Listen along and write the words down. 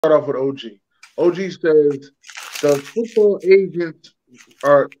off with OG. OG says the football agents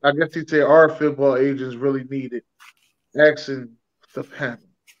are, I guess he'd say, our football agents really needed. Asking the panel,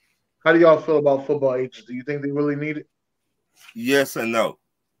 how do y'all feel about football agents? Do you think they really need it? Yes and no.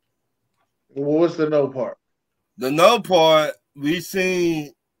 Well, what's the no part? The no part, we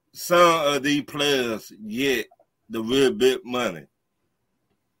seen some of these players get the real big money.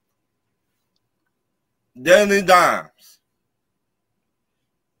 Danny Dimes,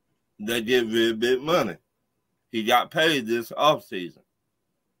 they get real big money. He got paid this offseason.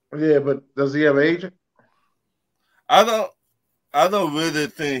 Yeah, but does he have an agent? I don't really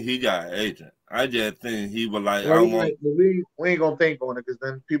think he got an agent. I just think he was like, well, we ain't gonna think on it because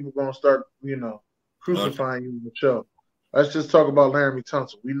then people gonna start, crucifying you in the show. Let's just talk about Laramie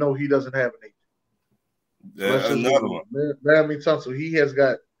Tunsil. We know he doesn't have an agent. Another one. Laramie Tunsil, he has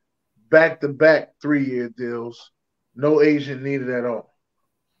got back-to-back 3-year deals. No agent needed at all.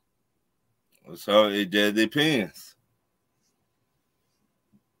 So it just depends.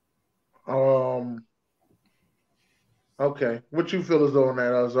 Okay. What you feel as though on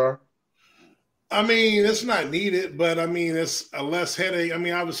that, Azar? I mean, it's not needed, but I mean, it's a less headache. I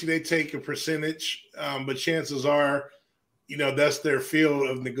mean, obviously they take a percentage, but chances are, that's their field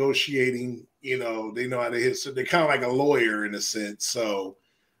of negotiating. They know how to hit. So they're kind of like a lawyer in a sense. So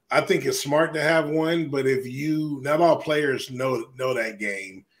I think it's smart to have one, but not all players know that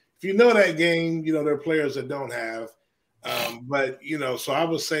game. If you know that game, there are players that don't have. So I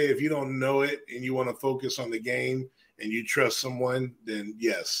would say if you don't know it and you want to focus on the game and you trust someone, then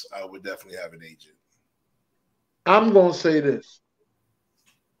yes, I would definitely have an agent. I'm going to say this.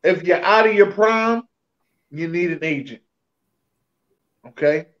 If you're out of your prime, you need an agent.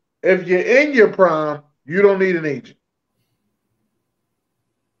 Okay? If you're in your prime, you don't need an agent.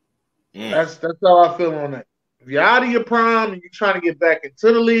 That's how I feel on that. If you're out of your prime and you're trying to get back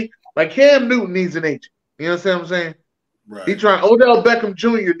into the league, like Cam Newton needs an agent. You understand what I'm saying? Right. Odell Beckham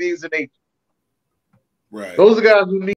Jr. needs an agent. Right. Those are guys who need